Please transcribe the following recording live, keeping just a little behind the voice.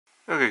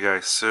Okay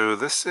guys, so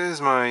this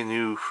is my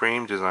new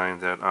frame design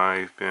that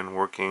I've been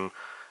working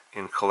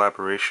in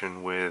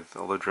collaboration with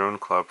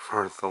ledroneclub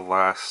for the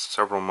last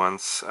several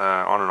months,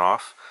 on and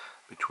off,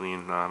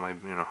 between my,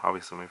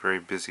 obviously my very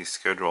busy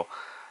schedule.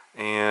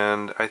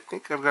 And I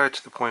think I've got it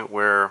to the point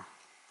where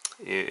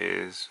it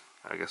is,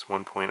 I guess,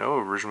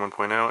 1.0, version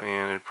 1.0,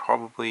 and it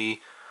probably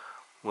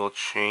will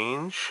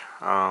change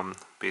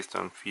based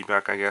on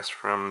feedback, I guess,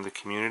 from the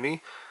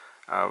community.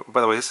 By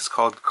the way, this is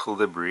called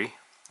COLIBRI,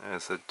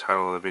 as the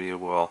title of the video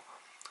will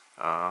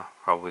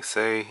probably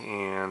say,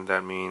 and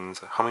that means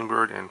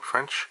hummingbird in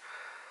French.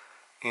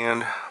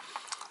 And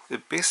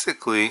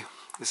basically,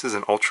 this is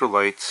an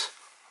ultralight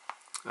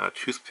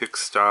toothpick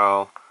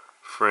style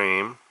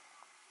frame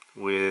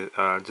with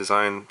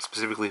designed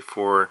specifically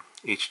for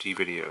HD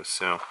videos.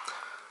 So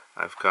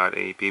I've got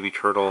a baby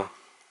turtle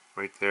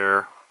right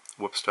there,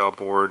 whip style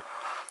board,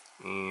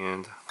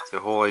 and the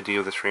whole idea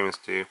of this frame is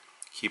to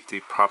keep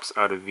the props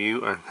out of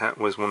view, and that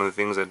was one of the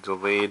things that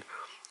delayed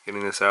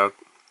getting this out.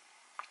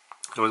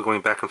 I was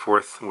going back and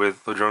forth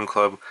with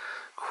ledroneclub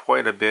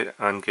quite a bit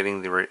on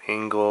getting the right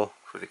angle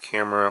for the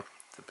camera,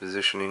 the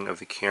positioning of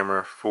the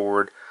camera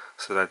forward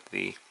so that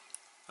the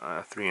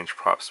 3-inch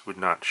props would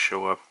not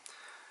show up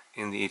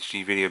in the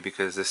HD video,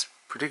 because this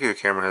particular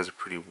camera has a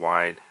pretty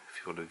wide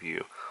field of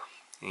view,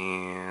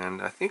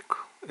 and I think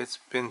it's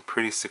been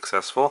pretty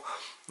successful.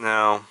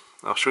 Now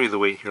I'll show you the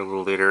weight here a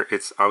little later.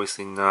 It's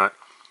obviously not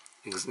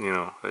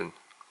a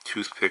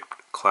toothpick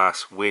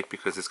class weight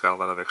because it's got a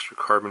lot of extra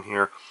carbon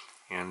here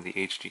and the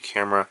HD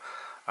camera,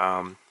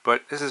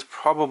 but this is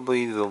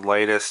probably the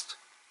lightest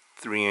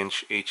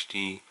 3-inch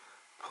HD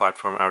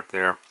platform out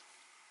there,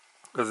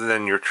 other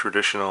than your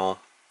traditional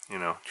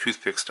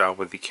toothpick style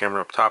with the camera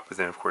up top, but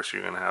then of course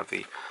you're going to have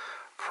the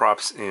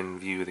props in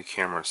view of the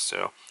camera.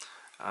 So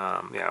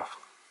yeah,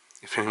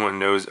 if anyone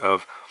knows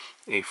of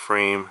a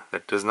frame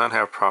that does not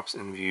have props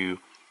in view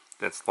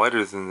that's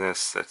lighter than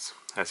this, that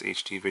has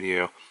HD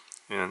video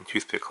and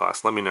toothpick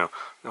class, let me know.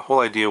 The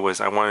whole idea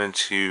was I wanted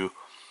to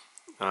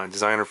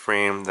design a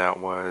frame that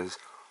was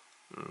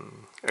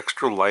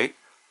extra light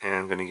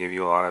and going to give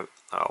you a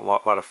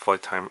lot of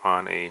flight time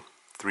on a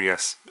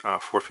 3S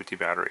 450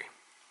 battery.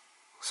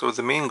 So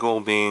the main goal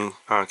being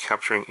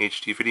capturing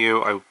HD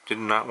video. I did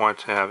not want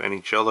to have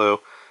any jello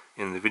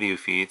in the video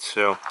feed,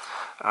 so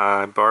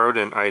I borrowed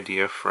an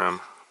idea from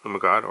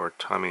Umagod, or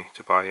Tommy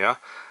Tabaya,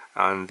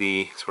 on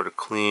the sort of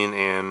clean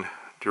and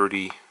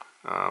dirty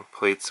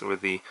plates,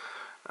 with the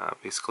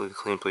basically the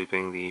clean plate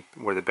being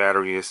where the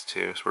battery is,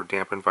 to sort of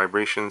dampen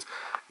vibrations,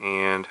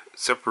 and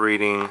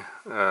separating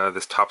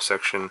this top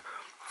section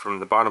from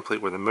the bottom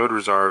plate where the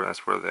motors are.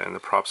 That's where and the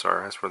props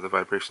are. That's where the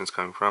vibrations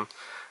coming from.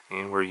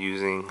 And we're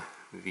using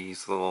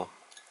these little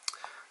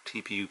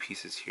TPU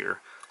pieces here.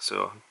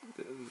 So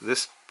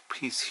this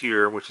piece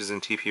here, which is in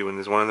TPU, and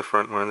there's one in the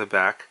front, one in the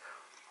back,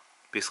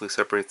 basically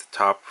separates the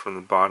top from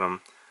the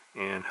bottom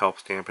and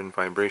helps dampen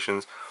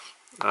vibrations.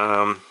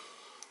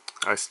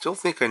 I still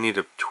think I need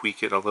to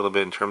tweak it a little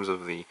bit in terms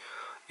of the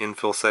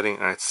infill setting.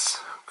 It's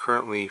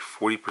currently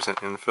 40%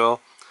 infill,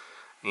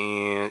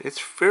 and it's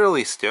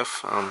fairly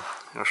stiff.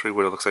 I'll show you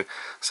what it looks like.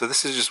 So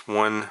this is just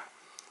one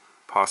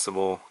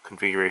possible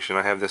configuration.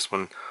 I have this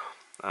one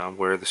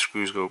where the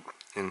screws go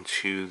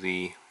into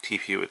the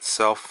TPU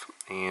itself,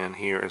 and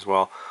here as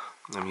well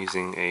I'm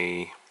using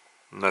a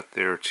nut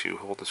there to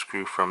hold the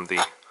screw from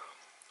the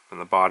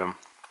bottom.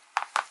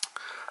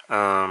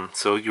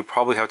 So you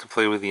probably have to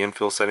play with the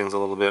infill settings a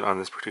little bit on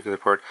this particular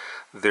part.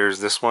 There's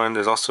this one.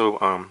 There's also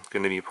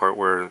going to be a part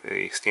where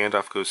a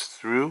standoff goes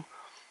through,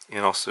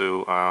 and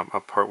also a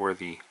part where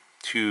the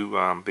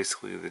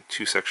basically the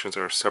two sections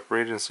are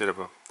separated instead of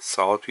a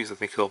solid piece. I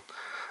think he'll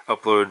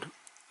upload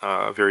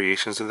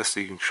variations of this so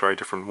you can try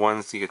different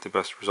ones to get the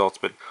best results.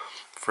 But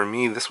for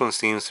me, this one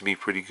seems to be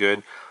pretty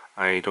good.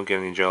 I don't get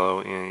any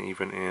jello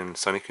even in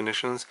sunny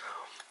conditions.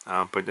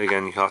 But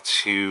again, you have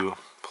to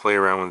play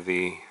around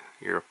with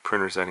your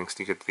printer settings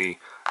to get the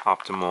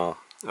optimal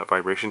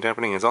vibration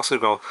dampening. It's also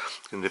going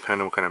to depend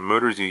on what kind of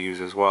motors you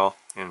use as well,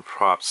 and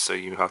props, so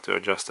you have to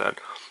adjust that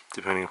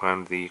depending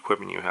upon the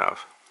equipment you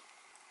have.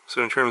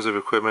 So in terms of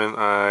equipment,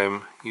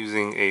 I'm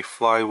using a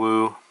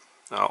Flywoo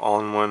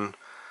all-in-one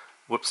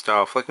whip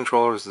style flight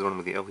controller. This is the one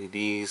with the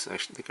LEDs. I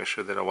think I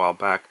showed that a while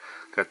back.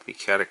 Got the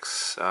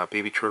Caddx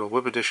Baby Turtle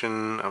Whip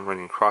Edition. I'm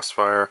running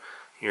Crossfire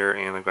here,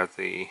 and I've got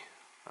the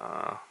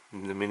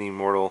Mini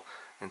Mortal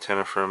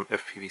antenna from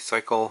FPV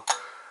Cycle.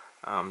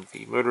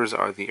 The motors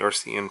are the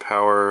RCN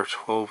Power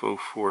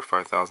 1204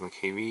 5000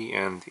 kV,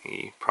 and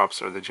the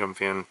props are the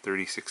Jumpfan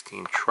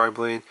 3016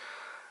 Tri-Blade.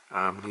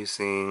 I'm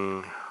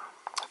using,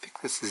 I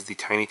think this is the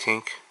Tiny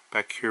Tank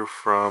back here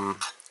from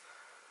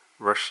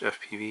Rush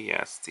FPV.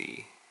 Yeah, it's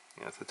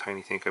the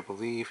Tiny Tank, I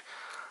believe.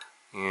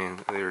 And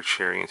their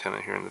cherry antenna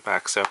here in the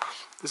back. So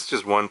this is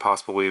just one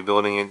possible way of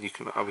building it. You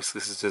can obviously,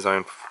 this is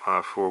designed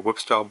for whip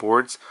style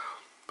boards,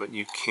 but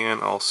you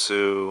can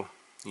also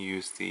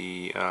use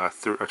the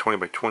 20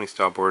 by 20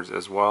 style boards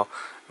as well.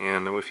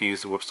 And if you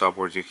use the whip style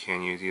boards, you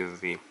can use either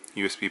the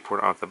USB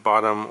port at the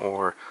bottom,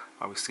 or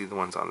obviously the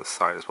ones on the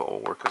side as well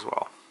will work as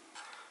well.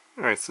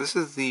 Alright, so this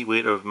is the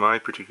weight of my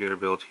particular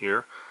build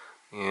here,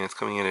 and it's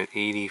coming in at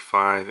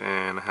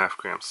 85.5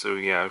 grams. So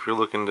yeah, if you're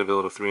looking to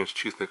build a 3-inch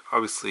toothpick,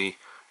 obviously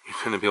you're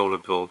going to be able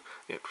to build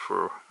it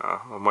for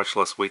a much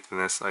less weight than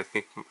this. I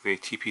think the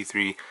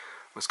TP3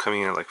 was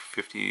coming in at like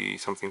 50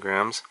 something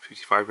grams,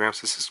 55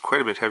 grams. This is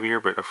quite a bit heavier,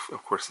 but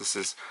of course this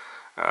is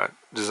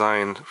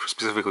designed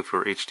specifically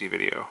for HD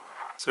video.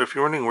 So if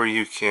you're wondering where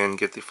you can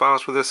get the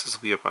files for this will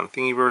be up on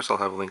Thingiverse. I'll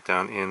have a link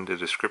down in the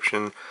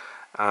description.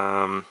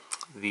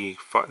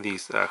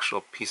 These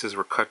actual pieces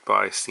were cut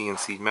by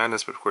CNC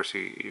Madness, but of course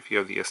if you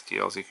have the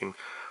STLs you can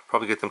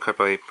probably get them cut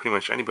by pretty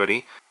much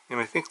anybody. And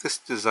I think this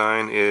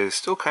design is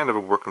still kind of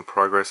a work in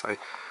progress.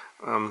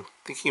 I'm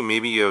thinking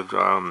maybe of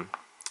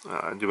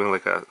doing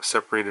like a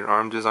separated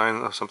arm design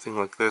of something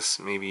like this.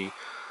 Maybe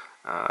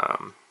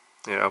yeah,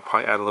 I'll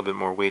probably add a little bit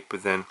more weight,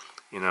 but then,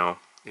 you know,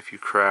 if you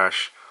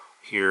crash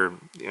here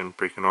and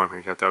break an arm here,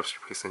 you have to obviously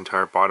replace the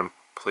entire bottom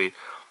plate,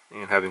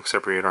 and having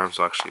separated arms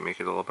will actually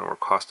make it a little bit more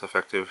cost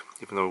effective,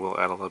 even though it will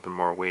add a little bit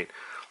more weight.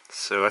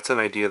 So that's an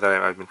idea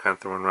that I've been kind of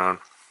throwing around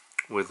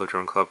with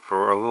ledroneclub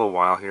for a little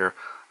while here.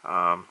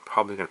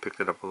 Probably going to pick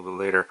that up a little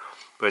bit later,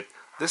 but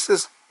this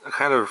is a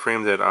kind of a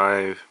frame that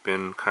I've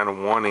been kind of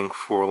wanting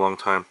for a long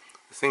time.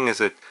 The thing is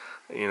that,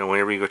 you know,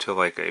 whenever you go to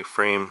like a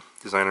frame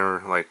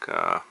designer like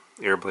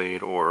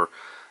Airblade or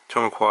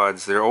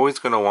Tomaquads, they're always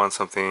going to want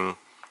something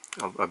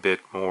a bit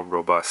more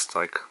robust,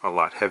 like a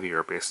lot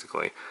heavier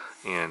basically.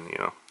 And you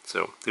know,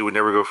 so they would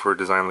never go for a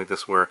design like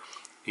this where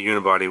a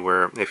unibody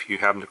where if you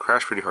happen to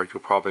crash pretty hard,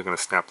 you're probably going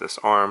to snap this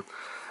arm.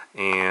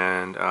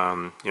 And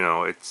you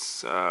know,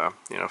 it's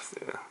you know,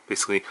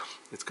 basically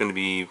it's going to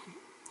be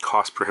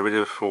cost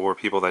prohibitive for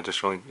people that just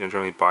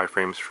generally buy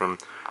frames from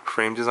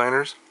frame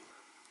designers.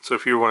 So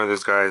if you're one of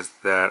those guys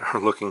that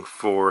are looking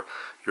for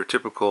your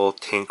typical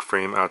tank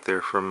frame out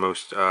there from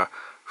most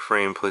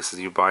frame places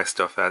you buy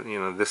stuff at, you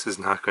know, this is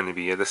not going to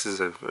be it. This is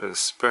a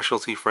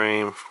specialty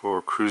frame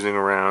for cruising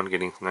around,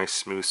 getting nice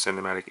smooth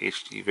cinematic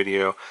HD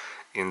video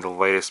in the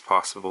lightest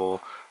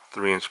possible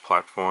 3-inch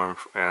platform,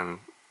 and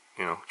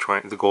you know,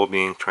 the goal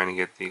being trying to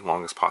get the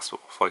longest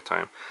possible flight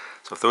time.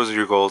 So if those are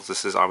your goals,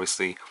 this is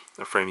obviously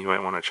a frame you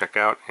might want to check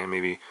out and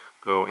maybe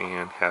go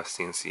and have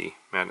CNC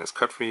Madness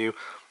cut for you.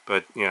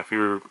 But yeah, if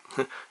you're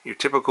your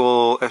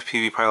typical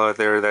FPV pilot out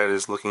there that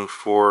is looking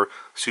for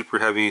super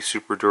heavy,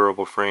 super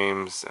durable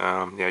frames,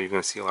 yeah, you're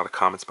going to see a lot of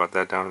comments about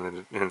that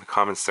down in the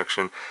comments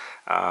section.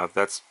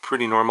 That's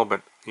pretty normal,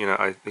 but you know,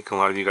 I think a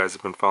lot of you guys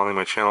have been following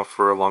my channel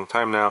for a long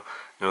time now.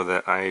 Know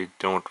that I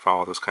don't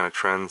follow those kind of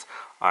trends.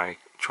 I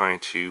try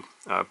to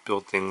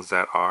build things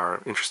that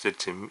are interesting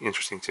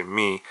to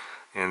me,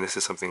 and this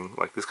is something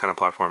like this kind of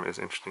platform is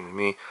interesting to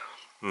me.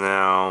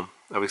 Now,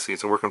 obviously,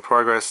 it's a work in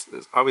progress.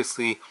 There's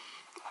obviously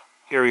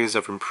areas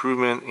of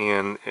improvement,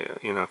 and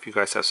you know, if you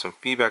guys have some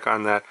feedback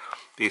on that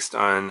based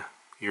on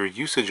your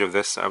usage of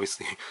this,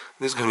 obviously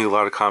there's going to be a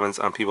lot of comments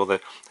on people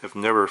that have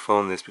never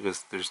flown this,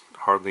 because there's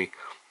hardly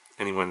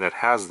anyone that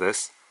has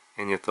this,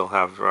 and yet they'll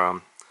have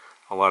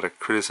a lot of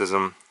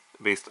criticism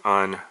based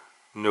on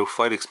no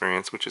flight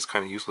experience, which is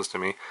kind of useless to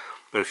me.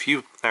 But if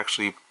you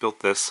actually built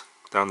this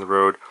down the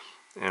road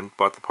and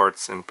bought the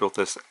parts and built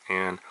this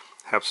and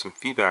have some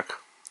feedback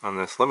on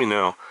this, let me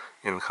know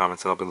in the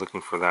comments, and I'll be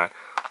looking for that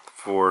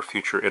for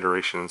future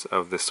iterations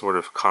of this sort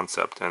of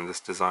concept and this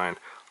design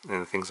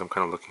and the things I'm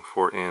kind of looking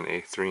for in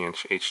a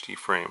 3-inch HD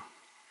frame.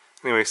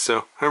 Anyway,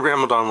 so I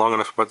rambled on long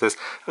enough about this.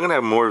 I'm going to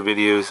have more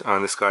videos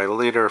on this guy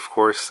later, of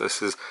course.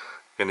 This is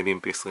going to be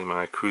basically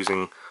my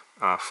cruising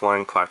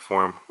flying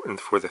platform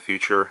for the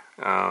future,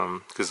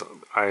 because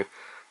I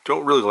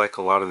don't really like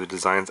a lot of the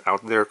designs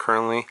out there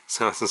currently,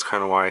 so this is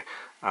kind of why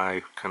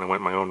I kind of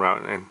went my own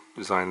route and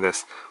designed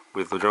this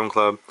with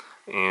ledroneclub.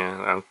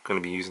 And I'm going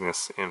to be using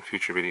this in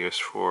future videos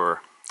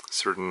for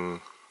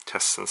certain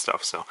tests and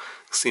stuff, so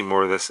you'll see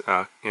more of this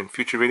in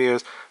future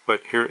videos.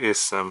 But here is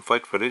some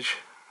flight footage.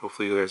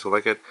 Hopefully you guys will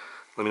like it.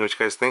 Let me know what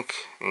you guys think,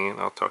 and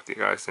I'll talk to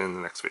you guys in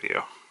the next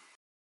video.